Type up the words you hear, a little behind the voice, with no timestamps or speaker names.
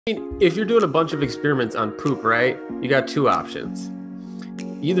mean, if you're doing a bunch of experiments on poop, right, you got two options.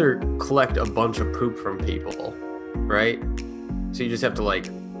 Either collect a bunch of poop from people, right? So you just have to, like,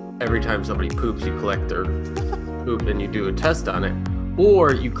 every time somebody poops, you collect their poop and you do a test on it.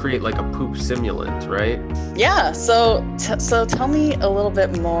 Or you create like a poop simulant, right? Yeah, so tell me a little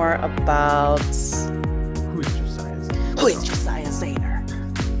bit more about Who is Josiah Zayner? who is Josiah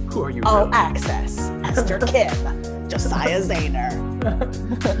Zayner? Who are you? All really? access, Esther Kim, Josiah Zayner.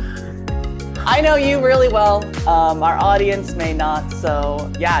 I know you really well. Our audience may not,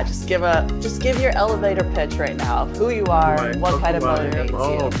 so yeah, just give your elevator pitch right now of who you are, and what kind of motivates you.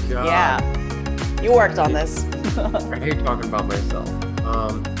 Oh God. Yeah, you worked on this. I hate talking about myself.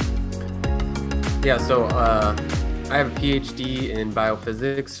 So I have a PhD in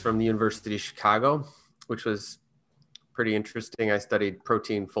biophysics from the University of Chicago, which was pretty interesting. I studied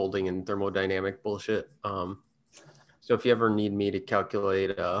protein folding and thermodynamic bullshit. So if you ever need me to calculate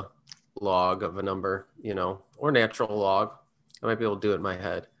a log of a number, or natural log, I might be able to do it in my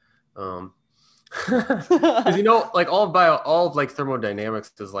head. Because like all of like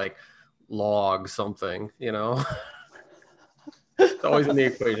thermodynamics is like log something, It's always in the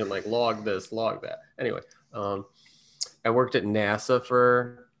equation, like log this, log that. Anyway, I worked at NASA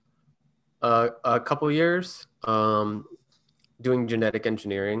for a couple years, doing genetic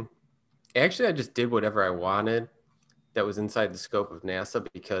engineering. Actually, I just did whatever I wanted that was inside the scope of NASA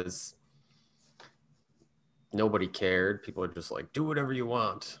because nobody cared. People are just like, do whatever you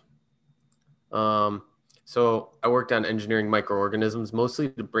want. So I worked on engineering microorganisms, mostly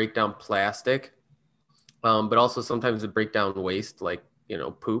to break down plastic, but also sometimes to break down waste, like,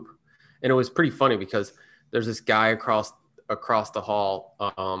 poop. And it was pretty funny because there's this guy across the hall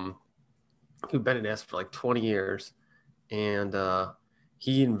who'd been at NASA for like 20 years. And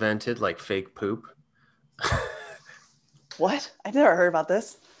he invented like fake poop. What? I never heard about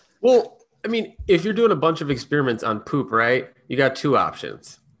this. Well, I mean, if you're doing a bunch of experiments on poop, right, you got two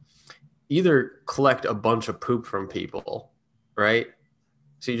options. Either collect a bunch of poop from people, right?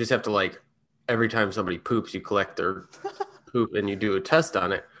 So you just have to, like, every time somebody poops, you collect their poop and you do a test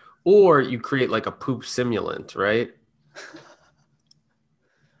on it. Or you create like a poop simulant, right?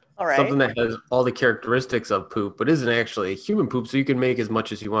 All right. Something that has all the characteristics of poop, but isn't actually human poop, so you can make as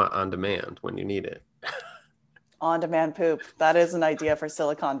much as you want on demand when you need it. On-demand poop. That is an idea for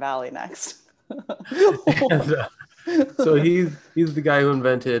Silicon Valley next. And, so he's the guy who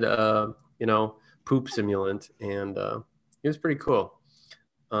invented poop simulant, and he was pretty cool.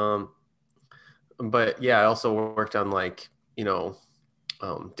 But yeah, I also worked on like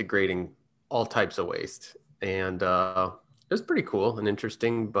degrading all types of waste, and it was pretty cool and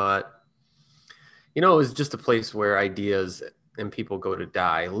interesting. But it was just a place where ideas and people go to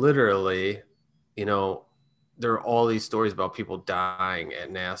die. Literally, there are all these stories about people dying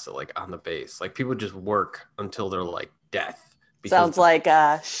at NASA, like on the base. Like people just work until they're like death. Sounds like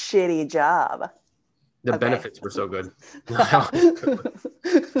a shitty job. The benefits were so good.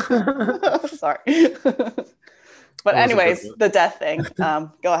 Sorry. But anyways, the death thing.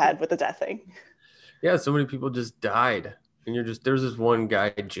 Go ahead with the death thing. Yeah, so many people just died. And there's this one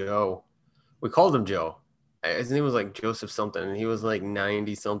guy, Joe. We called him Joe. His name was like Joseph something, and he was like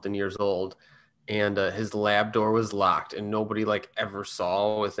 90 something years old. And his lab door was locked, and nobody like ever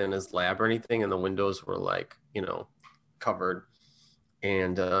saw within his lab or anything. And the windows were like, covered.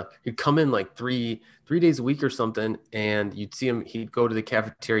 And he'd come in like three days a week or something, and you'd see him. He'd go to the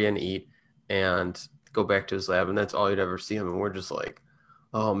cafeteria and eat, and go back to his lab, and that's all you'd ever see him. And we're just like,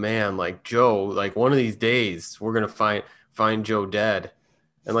 oh man, like Joe, like one of these days we're gonna find Joe dead.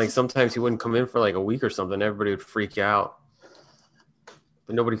 And like sometimes he wouldn't come in for like a week or something. Everybody would freak out.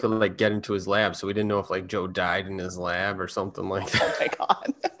 But nobody could like get into his lab, so we didn't know if like Joe died in his lab or something like that.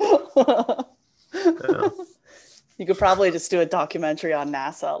 Oh my God. You could probably just do a documentary on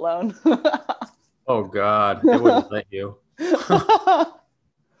NASA alone. Oh God, they wouldn't let you. It's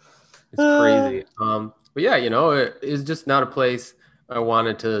crazy. But yeah, it's just not a place I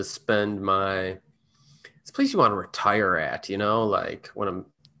wanted to spend it's a place you want to retire at, like when I'm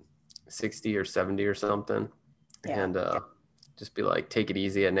 60 or 70 or something. Yeah. And just be like, take it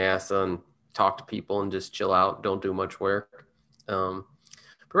easy at NASA and talk to people and just chill out. Don't do much work. But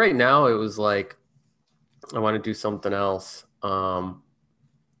right now it was like, I want to do something else. I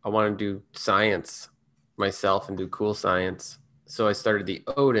want to do science myself and do cool science. So I started the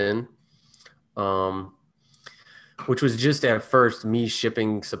Odin, which was just at first me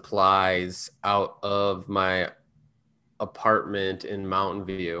shipping supplies out of my apartment in Mountain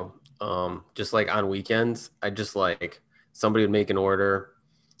View. Just like on weekends, I just like somebody would make an order.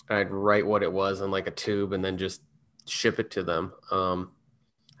 I'd write what it was on like a tube and then just ship it to them.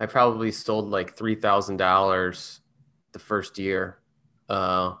 I probably sold like $3,000 the first year,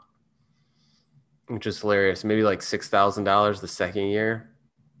 uh, which is hilarious. Maybe like $6,000 the second year.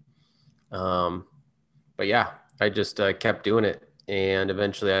 Um, but yeah, I just kept doing it, and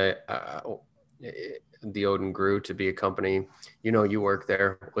eventually, the Odin grew to be a company. You know, you work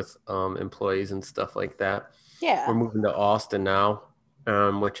there with employees and stuff like that. We're Yeah. moving to Austin now,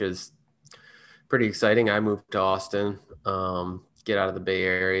 which is pretty exciting. I moved to Austin, get out of the Bay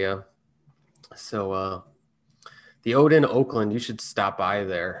Area. So the Odin Oakland, you should stop by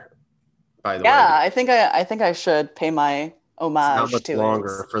there, by the way, Yeah, because I think I should pay my it's not homage much to it.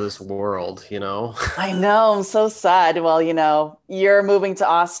 longer for this world, you know? I know, I'm so sad. Well, you're moving to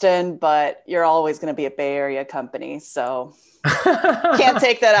Austin, but you're always going to be a Bay Area company, so can't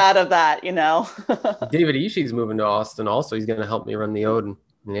take that out of that. David Ishii's moving to Austin also. He's going to help me run the Odin.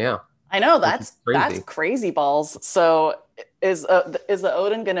 Yeah, I know which is that's crazy. crazy balls. So is the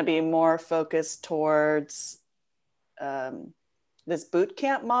Odin going to be more focused towards this boot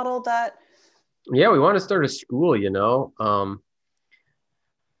camp model that Yeah, we want to start a school, you know?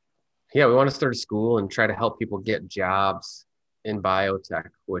 Yeah, we want to start a school and try to help people get jobs in biotech,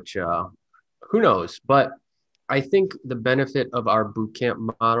 which who knows? But I think the benefit of our boot camp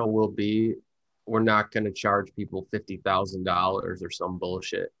model will be we're not going to charge people $50,000 or some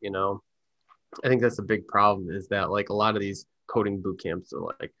bullshit, you know? I think that's a big problem is that like a lot of these coding boot camps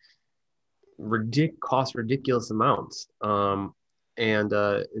are like cost ridiculous amounts. And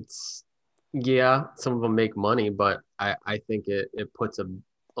it's, yeah, some of them make money, but I think it puts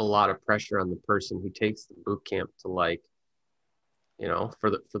a lot of pressure on the person who takes the boot camp to like, you know,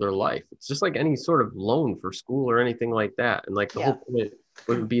 for their life. It's just like any sort of loan for school or anything like that. And like the yeah. whole point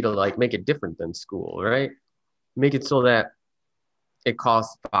would be to like make it different than school, right? Make it so that it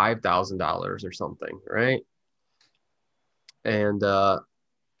costs $5,000 or something, right? And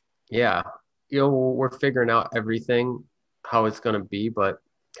yeah, you know, we're figuring out everything how it's going to be, but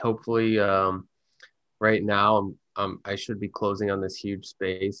hopefully right now I should be closing on this huge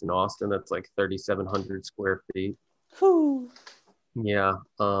space in Austin that's like 3,700 square feet. Whew. Yeah.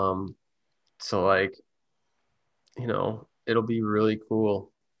 So like, you know, it'll be really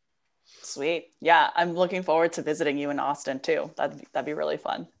cool. Sweet. Yeah, I'm looking forward to visiting you in Austin too. That'd be really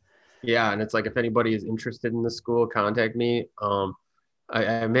fun. Yeah, and it's like if anybody is interested in the school, contact me.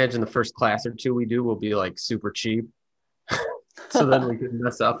 I imagine the first class or two we do will be like super cheap, so then we can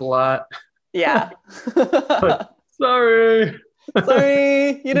mess up a lot. Yeah. But sorry, Sorry,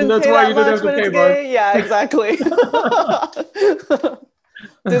 you didn't that's pay why that you didn't much, have to but it's pay much. okay. Yeah, exactly.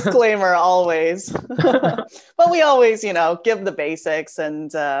 Disclaimer always. But we always, give the basics,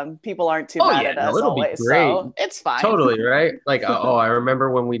 and people aren't too Oh mad yeah, at no, us it'll be always. great. So it's fine. Totally, right? Like, oh, I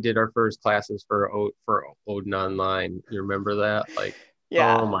remember when we did our first classes for Odin Online. You remember that? Like, oh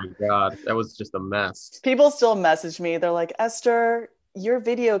Yeah. my God, that was just a mess. People still message me. They're like, Esther, your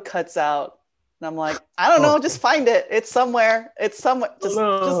video cuts out. And I'm like, I don't know, Oh, just find it. It's somewhere. It's somewhere. oh Just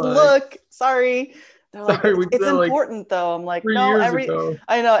no, look. Sorry. They're like, sorry, we did it's that like important though. I'm like, 3 no, years ago.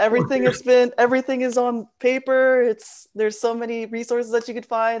 I know everything is on paper. There's so many resources that you could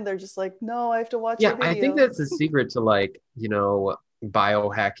find. They're just like, no, I have to watch Yeah, your I think video. that's the secret to like, you know,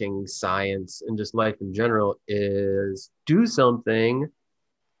 biohacking science and just life in general is do something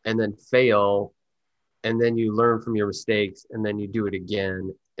and then fail and then you learn from your mistakes and then you do it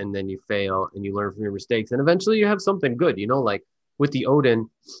again and then you fail and you learn from your mistakes and eventually you have something good, you know, like with the Odin,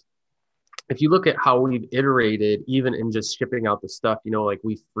 if you look at how we've iterated even in just shipping out the stuff, you know, like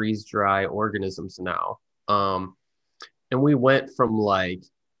we freeze dry organisms now. And we went from like,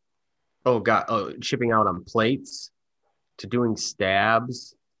 oh God, shipping out on plates to doing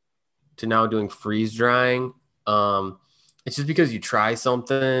stabs to now doing freeze drying. It's just because you try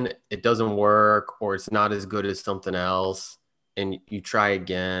something, it doesn't work, or it's not as good as something else, and you try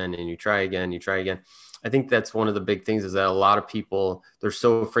again and you try again, you try again. I think that's one of the big things is that a lot of people they're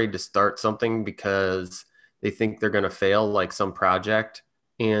so afraid to start something because they think they're going to fail like some project,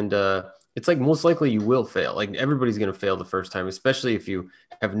 and it's like most likely you will fail. Like everybody's going to fail the first time, especially if you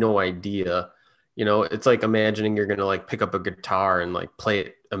have no idea. You know, it's like imagining you're going to like pick up a guitar and like play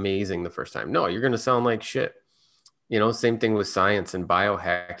it amazing the first time. No, you're going to sound like shit. You know, same thing with science and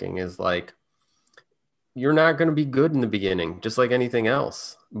biohacking is like you're not going to be good in the beginning, just like anything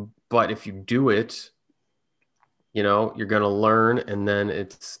else. But if you do it, you know, you're going to learn and then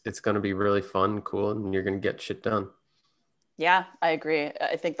it's going to be really fun, cool, and you're going to get shit done. Yeah, I agree.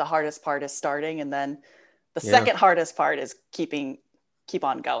 I think the hardest part is starting, and then the Yeah. second hardest part is keep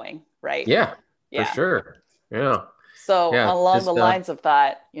on going, right? Yeah, for Yeah. sure. Yeah. So Yeah. along Just the lines of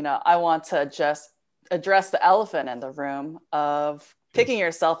that, I want to just address the elephant in the room of picking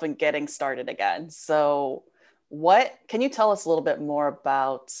yourself and getting started again. So, what can you tell us a little bit more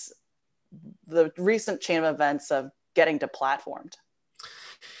about the recent chain of events of getting deplatformed?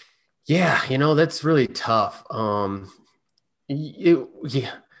 Yeah, that's really tough.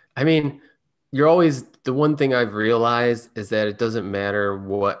 Yeah, I mean, you're always the one thing I've realized is that it doesn't matter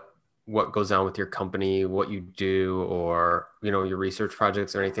what goes on with your company, what you do, or your research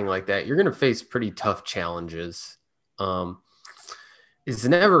projects or anything like that. You're going to face pretty tough challenges. Um, it's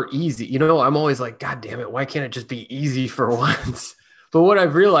never easy. I'm always like, God damn it, why can't it just be easy for once? But what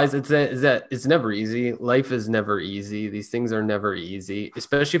I've realized is that it's never easy. Life is never easy. These things are never easy,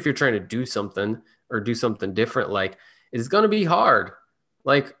 especially if you're trying to do something or do something different. Like it's going to be hard.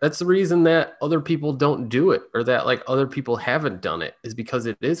 Like that's the reason that other people don't do it or that like other people haven't done it is because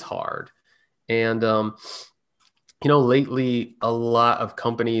it is hard. And lately a lot of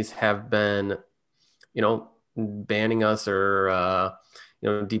companies have been, banning us or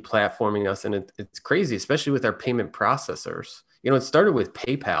deplatforming us, and it's crazy, especially with our payment processors. It started with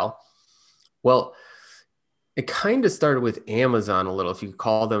PayPal. Well, it kind of started with Amazon a little, if you could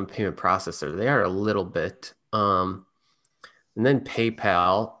call them a payment processor. They are a little bit, and then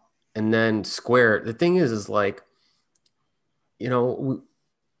PayPal, and then Square. The thing is like, you know,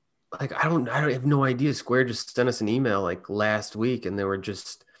 like I don't have no idea. Square just sent us an email like last week, and they were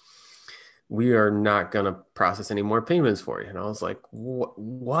just, we are not going to process any more payments for you. And I was like,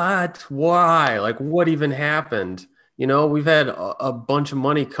 what? Why? Like, what even happened? We've had a bunch of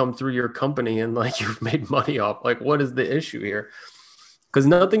money come through your company and like you've made money off. Like, what is the issue here? Because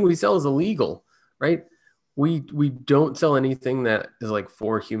nothing we sell is illegal, right? We don't sell anything that is like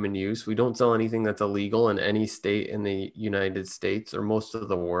for human use. We don't sell anything that's illegal in any state in the United States or most of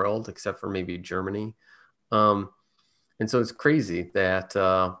the world, except for maybe Germany. And so it's crazy that,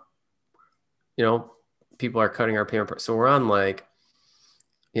 people are cutting our payment. So we're on like,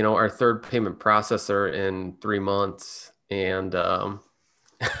 our third payment processor in 3 months. And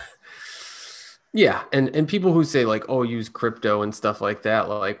yeah. And people who say like, oh, use crypto and stuff like that.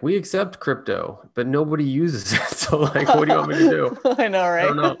 Like we accept crypto, but nobody uses it. So like, what do you want me to do? I know, I right?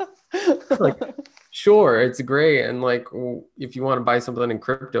 don't know. Like, sure, it's great. And like, if you want to buy something in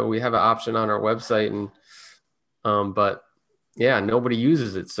crypto, we have an option on our website. And, but yeah, nobody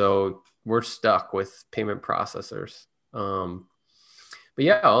uses it. So we're stuck with payment processors. But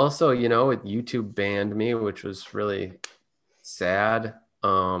yeah, also, YouTube banned me, which was really sad.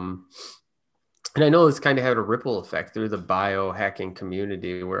 And I know this kind of had a ripple effect through the biohacking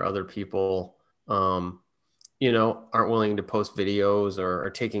community where other people, aren't willing to post videos or are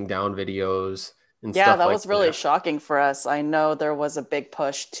taking down videos and Yeah, stuff that like was really that. shocking for us. I know there was a big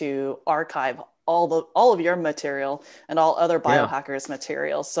push to archive all of your material and all other Yeah. biohackers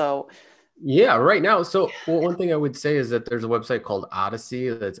material. So, Yeah, right now. So, well, one thing I would say is that there's a website called Odyssey.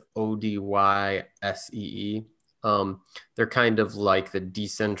 That's Odyssee. They're kind of like the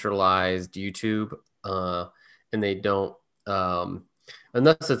decentralized YouTube, and they don't,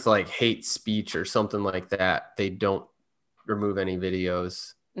 unless it's like hate speech or something like that, they don't remove any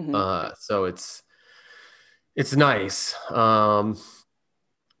videos. mhm. So it's nice.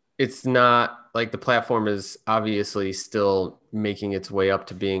 It's not like the platform is obviously still making its way up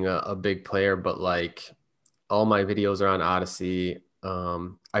to being a big player, but like all my videos are on Odyssey.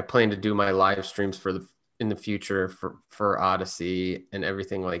 I plan to do my live streams in the future for Odyssey and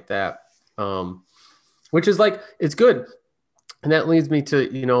everything like that. Which is like it's good, and that leads me to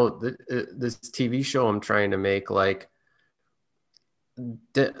this TV show I'm trying to make. Like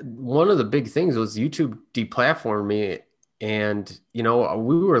one of the big things was YouTube deplatformed me, and we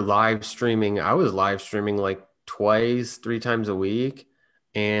were live streaming. I was live streaming like twice, 3 times a week,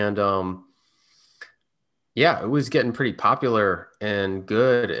 and yeah, it was getting pretty popular and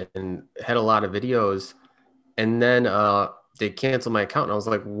good and had a lot of videos. And then they canceled my account, and I was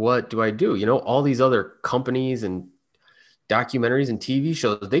like, what do I do? All these other companies and documentaries and TV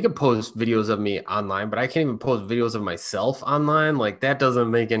shows, they could post videos of me online, but I can't even post videos of myself online. Like that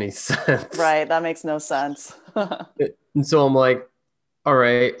doesn't make any sense. Right, that makes no sense. And so I'm like, all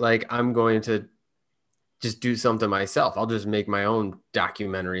right, like I'm going to just do something myself. I'll just make my own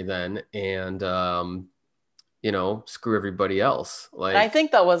documentary then and screw everybody else. And I Like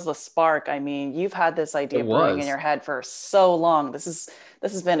think that was the spark. I mean, you've had this it idea brewing in was. your head for so long. This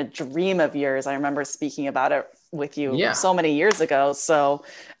has been a dream of yours. I remember speaking about it with you Yeah. so many years ago. So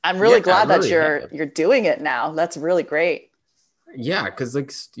I'm Yeah, really I glad that really have. you're doing it now. That's really great. Yeah, because like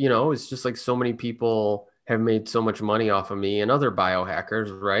it's just like so many people have made so much money off of me and other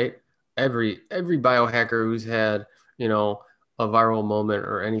biohackers, right? Every biohacker who's had, a viral moment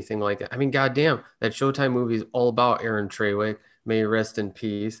or anything like that. I mean, goddamn, that Showtime movie is all about Aaron Trawick. May he rest in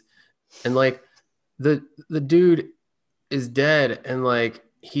peace. And like the dude is dead, and like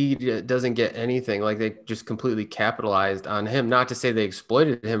he doesn't get anything. Like they just completely capitalized on him. Not to say they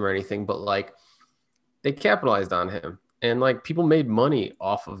exploited him or anything, but like they capitalized on him. And like people made money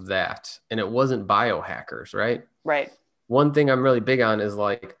off of that. And it wasn't biohackers, right? Right. One thing I'm really big on is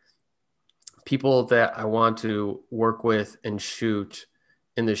like people that I want to work with and shoot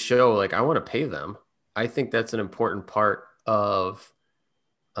in the show, like I want to pay them. I think that's an important part of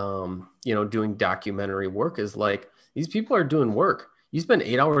doing documentary work is like these people are doing work. You spend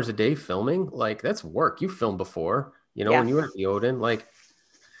 8 hours a day filming, like that's work. You filmed before, Yeah. when you were at the Odin, like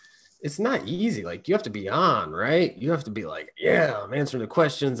it's not easy. Like you have to be on, right? You have to be like, yeah, I'm answering the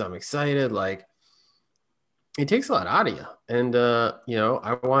questions. I'm excited. Like it takes a lot out of you. And,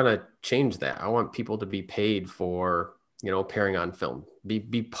 I want to change that. I want people to be paid for, appearing on film,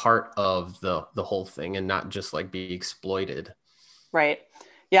 be part of the whole thing and not just like be exploited. Right.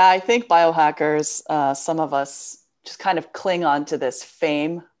 Yeah, I think biohackers, some of us just kind of cling on to this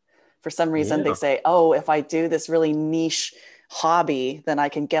fame. For some reason, they Yeah. say, oh, if I do this really niche hobby, then I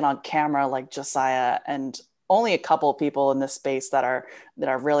can get on camera like Josiah. And only a couple of people in this space that are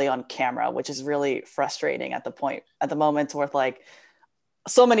really on camera, which is really frustrating at the moment with like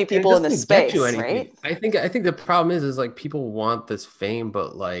so many And it people in this doesn't get you space, anything. right? I think the problem is like people want this fame,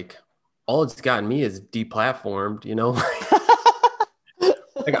 but like all it's gotten me is deplatformed.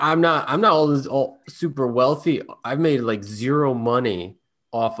 Like I'm not all super wealthy. I've made like zero money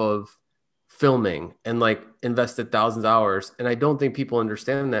off of filming and like invested thousands of hours. And I don't think people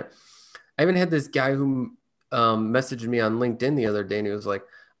understand that. I even had this guy who messaged me on LinkedIn the other day and he was like,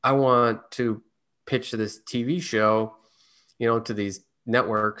 I want to pitch this TV show, to these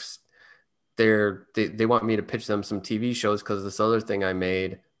networks. They want me to pitch them some TV shows because this other thing I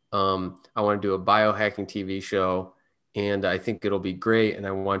made, I want to do a biohacking TV show and I think it'll be great and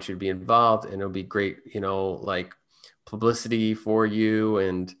I want you to be involved and it'll be great, like publicity for you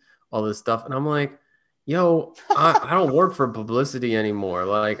and all this stuff. And I'm like, yo, I don't work for publicity anymore.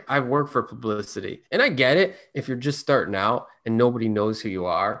 Like I've worked for publicity and I get it. If you're just starting out and nobody knows who you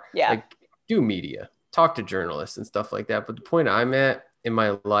are, Yeah. like do media, talk to journalists and stuff like that. But the point I'm at in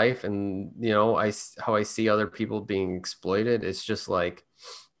my life and, how I see other people being exploited, it's just like,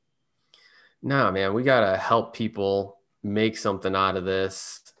 nah, man, we got to help people make something out of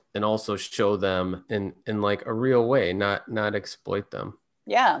this and also show them in like a real way, not exploit them.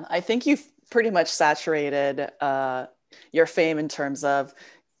 Yeah. I think you've pretty much saturated your fame in terms of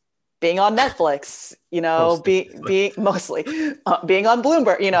being on Netflix, Most being mostly being on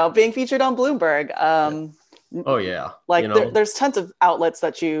Bloomberg, being featured on Bloomberg. Oh yeah. Like there's tons of outlets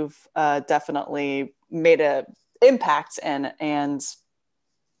that you've definitely made a impact in, and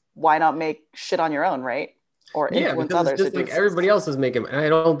why not make shit on your own, right? Or Yeah, influence because it's others to just do like so. everybody else is making, and I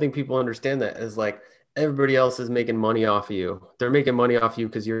don't think people understand that as like everybody else is making money off of you. They're making money off you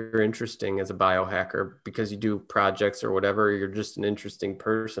because you're interesting as a biohacker, because you do projects or whatever. You're just an interesting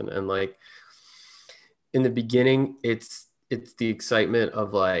person, and like in the beginning, it's the excitement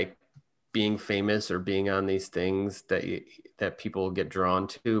of like being famous or being on these things that people get drawn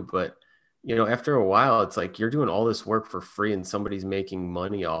to. But after a while, it's like you're doing all this work for free, and somebody's making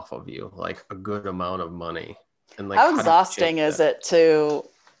money off of you, like a good amount of money. And like, How how do you change exhausting is that? it to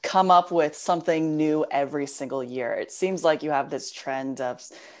come up with something new every single year? It seems like you have this trend of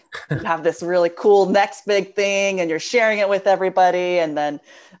you have this really cool next big thing and you're sharing it with everybody, and then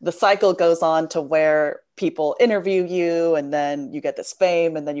the cycle goes on to where people interview you and then you get this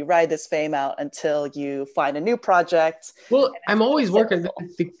fame and then you ride this fame out until you find a new project Well, and I'm it's always working.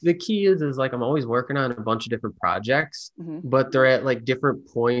 cyclical. The key is like I'm always working on a bunch of different projects, Mm-hmm. but they're at like different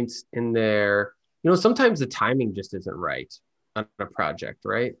points in their, sometimes the timing just isn't right on a project,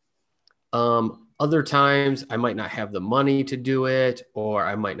 right? Other times I might not have the money to do it, or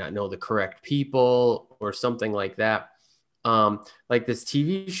I might not know the correct people or something like that. Like this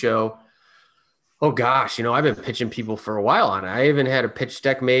TV show, oh gosh, I've been pitching people for a while on it. I even had a pitch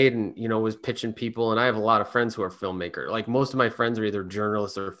deck made and, was pitching people. And I have a lot of friends who are filmmakers. Like most of my friends are either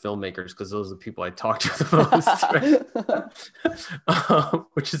journalists or filmmakers because those are the people I talk to the most, right?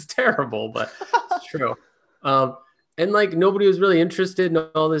 Which is terrible, but it's true. And like nobody was really interested in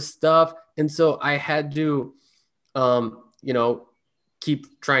all this stuff. And so I had to, um, you know,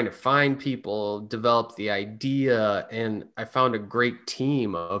 keep trying to find people, develop the idea. And I found a great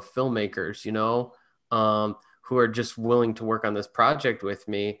team of filmmakers, who are just willing to work on this project with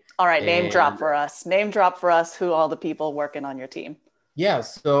me. All right, name drop And for us. Name drop for us who all the people working on your team. yeah,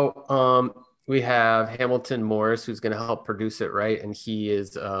 so we have Hamilton Morris, who's going to help produce it, right? And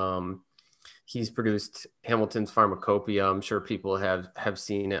he's produced Hamilton's Pharmacopoeia. I'm sure people have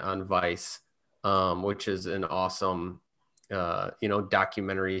seen it on Vice, which is an awesome,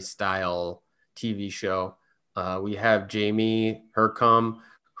 documentary style TV show. We have Jamie Hercom,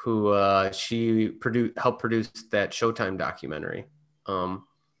 who she helped produce that Showtime documentary,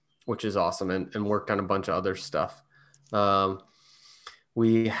 which is awesome, and worked on a bunch of other stuff.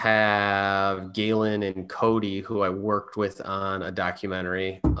 We have Galen and Cody, who I worked with on a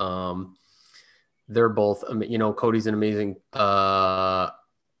documentary. They're both, Cody's an amazing camera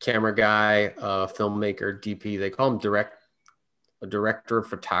guy, filmmaker, DP. They call him a director of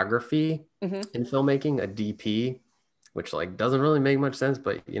photography in filmmaking, a DP, which like doesn't really make much sense,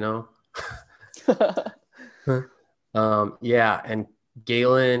 but yeah. And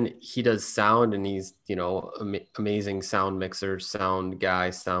Galen, he does sound, and he's, amazing sound mixer, sound guy,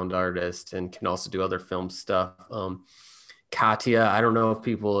 sound artist, and can also do other film stuff. Katya, I don't know if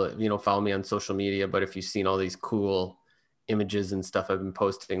people, follow me on social media, but if you've seen all these cool images and stuff I've been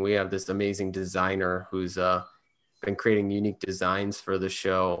posting, we have this amazing designer who's been creating unique designs for the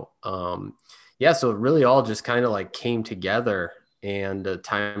show. Yeah, so it really all just kind of like came together, and the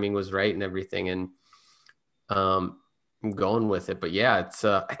timing was right and everything. And I'm going with it. But yeah, it's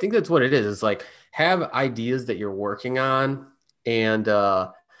I think that's what it is. It's like, have ideas that you're working on, and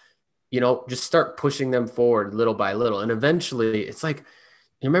just start pushing them forward little by little. And eventually it's like,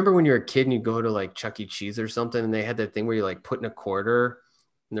 you remember when you were a kid and you go to like Chuck E. Cheese or something, and they had that thing where you like put in a quarter,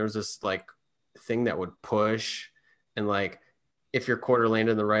 and there was this like thing that would push, and like if your quarter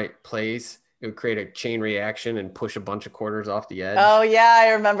landed in the right place, it would create a chain reaction and push a bunch of quarters off the edge. Oh yeah, I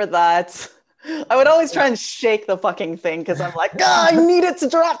remember that. I would always try and shake the fucking thing because I'm like, I need it to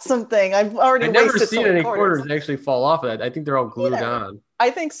drop something. I've already never wasted seen so many any quarters actually fall off of that. I think they're all glued on. I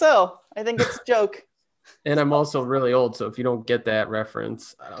think so. I think it's a joke. And I'm also really old, so if you don't get that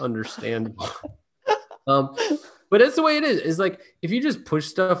reference, understandable. But that's the way it is. Is like, if you just push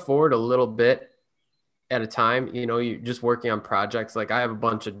stuff forward a little bit at a time, you're just working on projects. Like I have a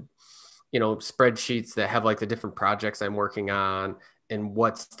bunch of, spreadsheets that have like the different projects I'm working on and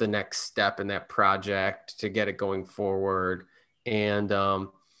what's the next step in that project to get it going forward. And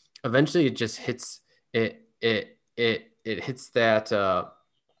eventually it just hits it hits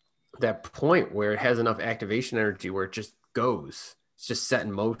that point where it has enough activation energy where it just goes. It's just set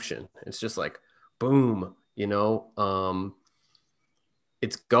in motion. It's just like boom,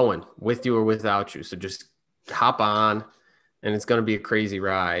 it's going with you or without you. So just hop on, and it's going to be a crazy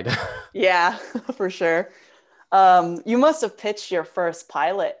ride. Yeah, for sure. You must have pitched your first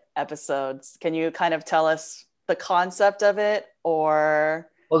pilot episodes. Can you kind of tell us the concept of it, or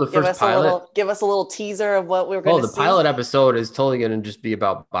the first pilot? Give us a little teaser of what we're going to see? The pilot episode is totally going to just be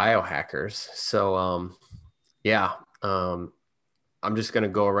about biohackers. So, yeah, I'm just going to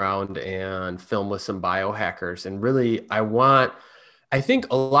go around and film with some biohackers. And really, I think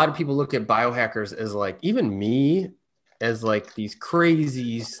a lot of people look at biohackers as like, even me, as like these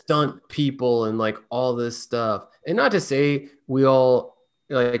crazy stunt people and like all this stuff. And not to say we all,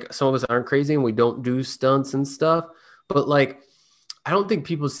 like, some of us aren't crazy and we don't do stunts and stuff, but like, I don't think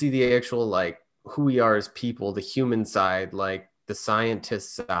people see the actual, like, who we are as people, the human side, like the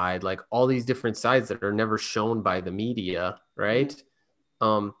scientist side, like all these different sides that are never shown by the media, right?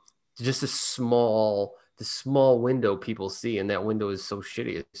 Just the small window people see, and that window is so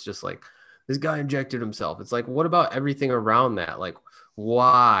shitty. It's just like, this guy injected himself. It's like, what about everything around that? Like,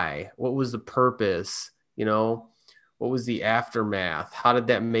 why? What was the purpose? What was the aftermath? How did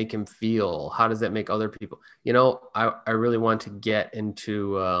that make him feel? How does that make other people? I really want to get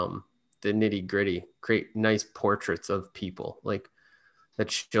into the nitty gritty, create nice portraits of people like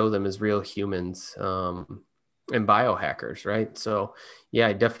that show them as real humans, and biohackers, right? So yeah,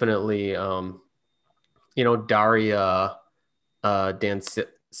 I definitely, Daria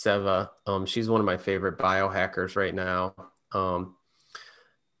Danseva, she's one of my favorite biohackers right now.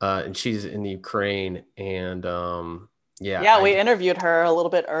 And she's in the Ukraine, and we interviewed her a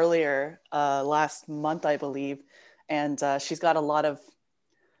little bit earlier last month, I believe, and she's got a lot of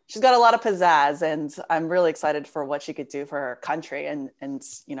pizzazz, and I'm really excited for what she could do for her country and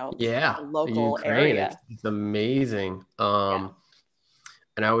local Ukraine, area. it's amazing.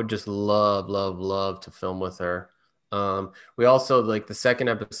 And I would just love to film with her. We also, like, the second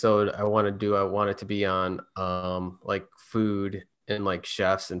episode I want it to be on like food and like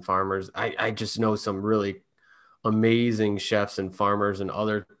chefs and farmers. I just know some really amazing chefs and farmers and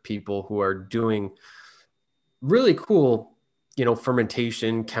other people who are doing really cool,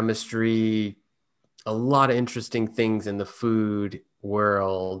 fermentation, chemistry, a lot of interesting things in the food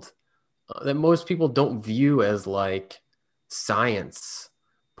world that most people don't view as like science,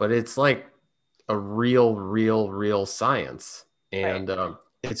 but it's like a real science. Right. And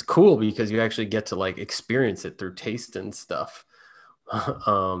it's cool because you actually get to like experience it through taste and stuff,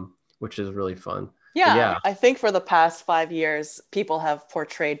 which is really fun. But Yeah, yeah, I think for the past 5 years, people have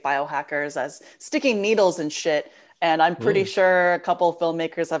portrayed biohackers as sticking needles and shit. And I'm pretty yeah. sure a couple of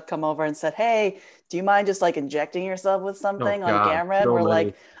filmmakers have come over and said, "Hey, do you mind just like injecting yourself with Oh something on God, camera?" And so we're many.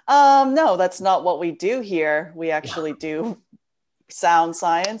 like, no, that's not what we do here. We actually do sound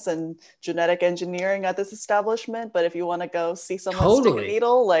science and genetic engineering at this establishment. But if you want to go see someone stick a Totally.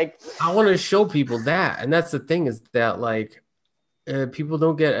 needle, like, I want to show people that. And that's the thing is that like people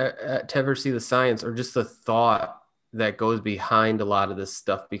don't get to ever see the science or just the thought that goes behind a lot of this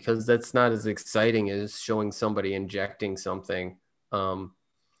stuff because that's not as exciting as showing somebody injecting something. Um,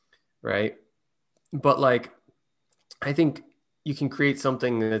 right. But like, I think you can create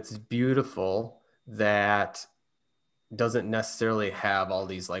something that's beautiful that doesn't necessarily have all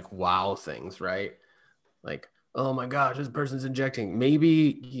these like wow things, right? Like, oh my gosh, this person's injecting.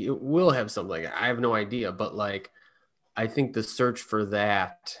 Maybe it will have something like that. I have no idea, but like I think the search for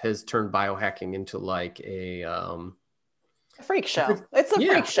that has turned biohacking into like a freak it's show. a, It's a freak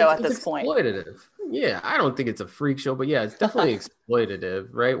yeah, show at it's this point. exploitative. Yeah, I don't think it's a freak show, but yeah, it's definitely exploitative,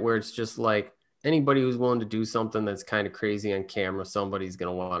 right? Where it's just like anybody who's willing to do something that's kind of crazy on camera, somebody's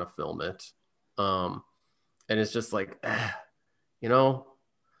gonna want to film it. Um, and it's just like, you know,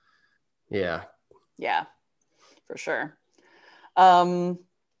 yeah, Yeah, for sure. Um,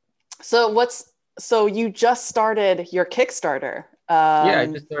 so you just started your Kickstarter. yeah. I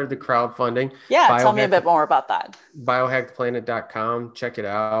just started the crowdfunding. Yeah, tell me a Biohack bit more about that. biohacktheplanet.com. Check it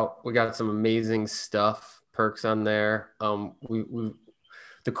out. We got some amazing stuff, perks on there. We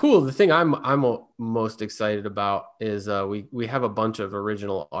the thing I'm most excited about is we have a bunch of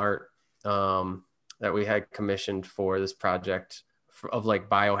original art that we had commissioned for this project of like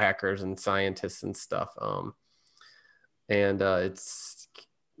biohackers and scientists and stuff. And it's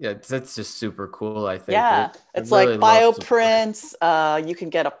yeah, that's just super cool. I think Yeah, I it's really like love support. bioprints. You can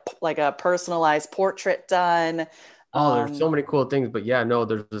get a personalized portrait done. Oh, there's so Um, many cool things. But yeah, no,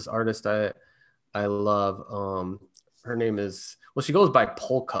 there's this artist I love. Her name is well, she goes by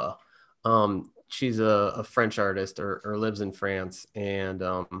Polka. She's a French artist or lives in France, and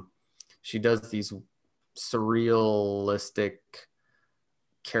she does these surrealistic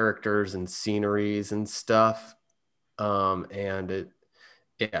characters and sceneries and stuff. And it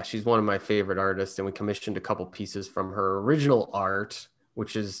yeah, she's one of my favorite artists, and we commissioned a couple pieces from her original art,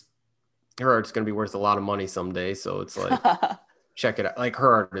 which is her art's going to be worth a lot of money someday. So it's like check it out. Like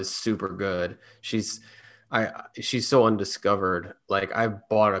her art is super good. She's so undiscovered. Like I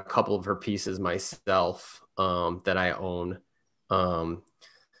bought a couple of her pieces myself that I own. Um,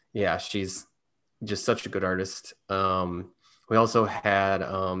 yeah, she's just such a good artist. We also had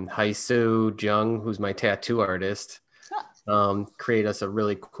Haisu Jung, who's my tattoo artist, create us a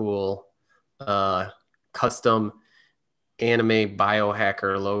really cool uh, custom anime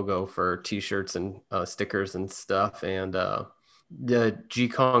biohacker logo for t-shirts and stickers and stuff. And the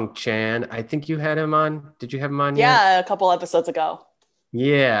Jikong Chan, I think you had him on. Did you have him on yet? yeah, a couple episodes ago.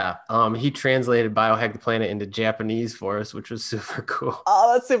 Yeah. He translated Biohack the Planet into Japanese for us, which was super cool.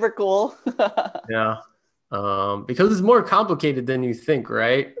 Oh, that's super cool. Yeah. Because it's more complicated than you think,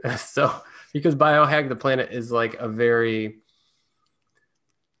 right? So because Biohack the Planet is like a very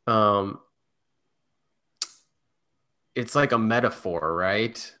um it's like a metaphor,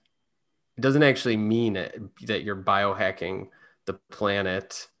 right? It doesn't actually mean that you're biohacking the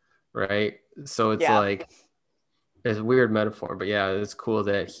planet, right? So it's Yeah. like it's a weird metaphor, but yeah, it's cool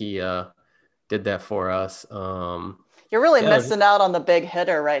that he did that for us. You're really Yeah, missing out on the big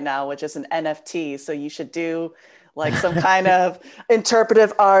hitter right now, which is an NFT. So you should do like some kind of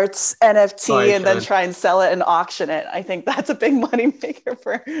interpretive arts oh, I NFT and then should. try and sell it and auction it. I think that's a big money maker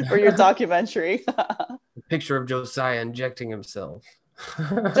for your documentary. Picture of Josiah injecting himself.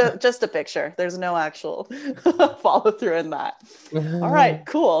 Just a picture. There's no actual follow through in that. All right,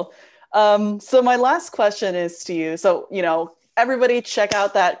 cool. So my last question is to you. So, everybody check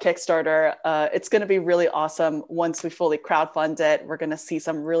out that Kickstarter. It's going to be really awesome once we fully crowdfund it. We're going to see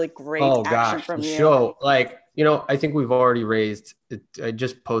some really great Oh action gosh, the from you. show, like, I think we've already raised it. I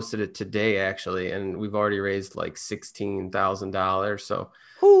just posted it today actually, and we've already raised like $16,000. So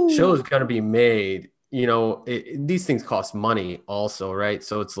show is Whoo. gonna be made. These things cost money also, right?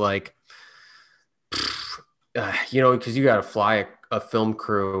 So it's like, because you got to fly a film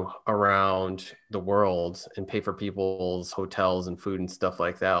crew around the world and pay for people's hotels and food and stuff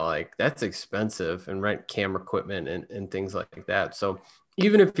like that. Like that's expensive, and rent camera equipment and things like that. So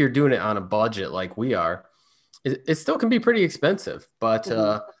even if you're doing it on a budget like we are, it still can be pretty expensive. But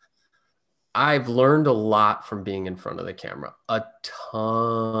Mhm. I've learned a lot from being in front of the camera. A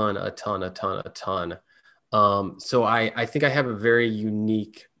ton, a ton, a ton, a ton. So I think I have a very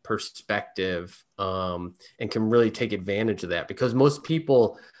unique perspective, and can really take advantage of that, because most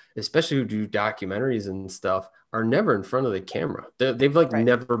people, especially who do documentaries and stuff, are never in front of the camera. They've like Right.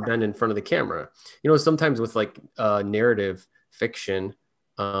 never been in front of the camera. Sometimes with like narrative fiction,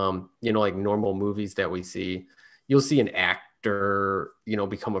 like normal movies that we see, you'll see an actor,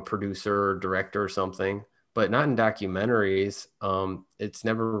 become a producer or director or something, but not in documentaries. It's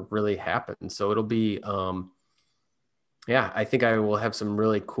never really happened. So it'll be, yeah, I think I will have some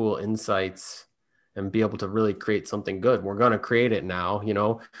really cool insights and be able to really create something good. We're going to create it now.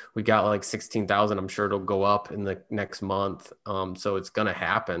 We got like 16,000. I'm sure it'll go up in the next month. So it's going to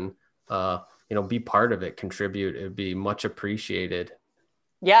happen. Be part of it, contribute. It'd be much appreciated.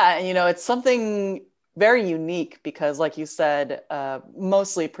 Yeah, it's something very unique because, like you said,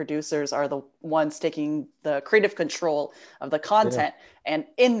 mostly producers are the ones taking the creative control of the Yeah. content. And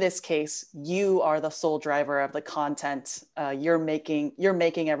in this case, you are the sole driver of the content. You're making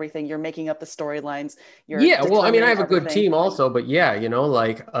everything. You're making up the storylines. You're Yeah, well, I mean, I determining have a good everything. team also, but yeah,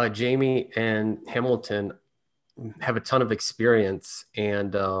 like Jamie and Hamilton have a ton of experience,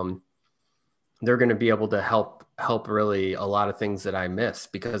 and they're going to be able to help really a lot of things that I miss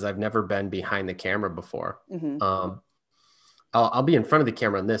because I've never been behind the camera before. Hmm. Um, I'll be in front of the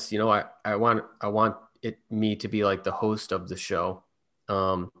camera on this. I want me to be like the host of the show,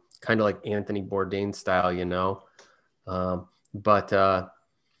 kind of like Anthony Bourdain style. But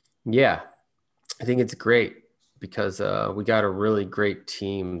yeah, I think it's great because we got a really great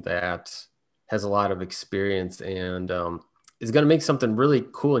team that has a lot of experience, and is going to make something really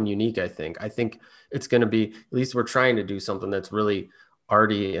cool and unique. I think it's going to be, at least we're trying to do something that's really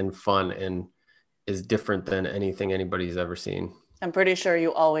arty and fun and is different than anything anybody's ever seen. I'm pretty sure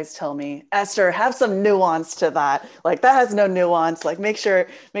you always tell me, Esther, have some nuance to that. Like that has no nuance. Like make sure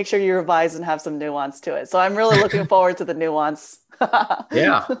you revise and have some nuance to it. So I'm really looking forward to the nuance.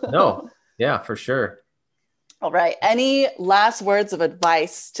 Yeah, no, yeah, for sure. All right. Any last words of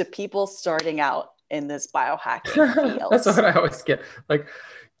advice to people starting out in this biohacking field? That's what I always get. Like,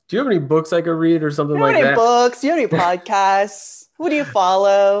 do you have any books I could read or something Do you like have any that? books? Do you have any podcasts? Who do you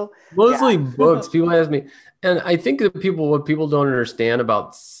follow? Yeah. Mostly books. People ask me, and I think that what people don't understand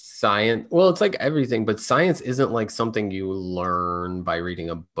about science, well, it's like everything, but science isn't like something you learn by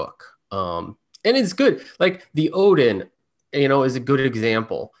reading a book. And it's good. Like the Odin, is a good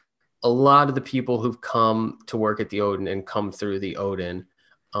example. A lot of the people who've come to work at the Odin and come through the Odin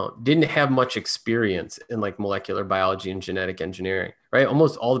didn't have much experience in like molecular biology and genetic engineering, right?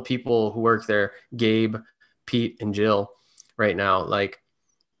 Almost all the people who work there, Gabe, Pete, and Jill, right now, like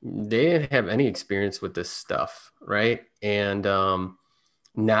they didn't have any experience with this stuff, right? And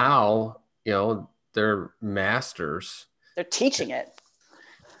now, they're masters. They're teaching it.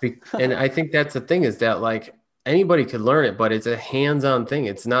 And I think that's the thing, is that like anybody could learn it, but it's a hands-on thing.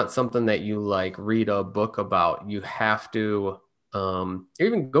 It's not something that you like read a book about. You have to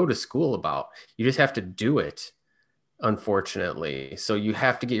even go to school about. You just have to do it, unfortunately. So you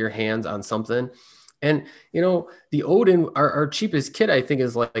have to get your hands on something. And the Odin, our cheapest kit, I think,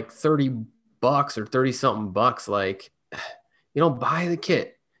 is like $30 or 30 something bucks. Like, buy the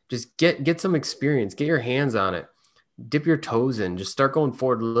kit. Just get some experience, get your hands on it, dip your toes in, just start going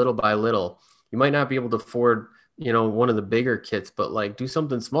forward little by little. You might not be able to afford, one of the bigger kits, but like do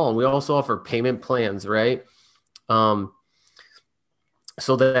something small. And we also offer payment plans, right?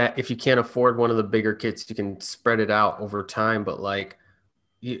 So that if you can't afford one of the bigger kits, you can spread it out over time. But like,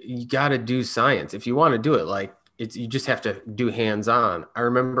 you got to do science if you want to do it. Like you just have to do hands-on. I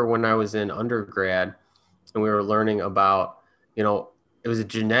remember when I was in undergrad and we were learning about, it was a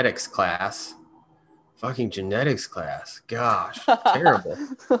genetics class, fucking genetics class. Gosh, terrible.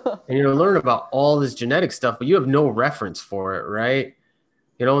 And learn about all this genetic stuff, but you have no reference for it, right?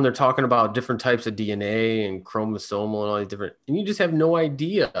 And they're talking about different types of DNA and chromosomal and all these different, and you just have no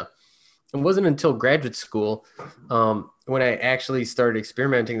idea. It wasn't until graduate school when I actually started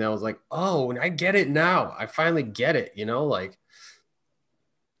experimenting that I was like, oh, and I get it now. I finally get it. Like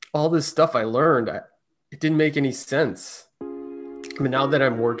all this stuff I learned, it didn't make any sense. I mean, now that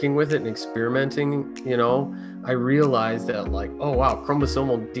I'm working with it and experimenting, I realized that like, oh, wow,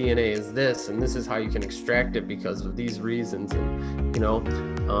 chromosomal DNA is this, and this is how you can extract it because of these reasons. And,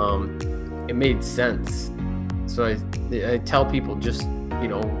 it made sense. So I tell people just,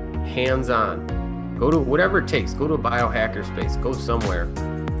 hands-on, go to whatever it takes, go to a biohacker space, go somewhere,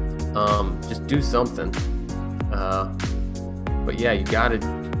 just do something. But yeah, you gotta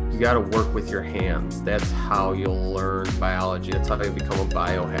got to work with your hands. That's how you'll learn biology. That's how you become a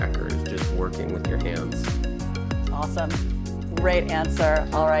biohacker, is just working with your hands. Awesome. Great answer.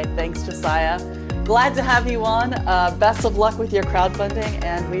 All right. Thanks, Josiah. Glad to have you on. Best of luck with your crowdfunding,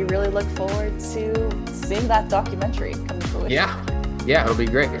 and we really look forward to seeing that documentary come to fruition. Yeah, it'll be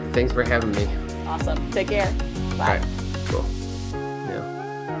great. Thanks for having me. Awesome. Take care. Bye. All right. Cool.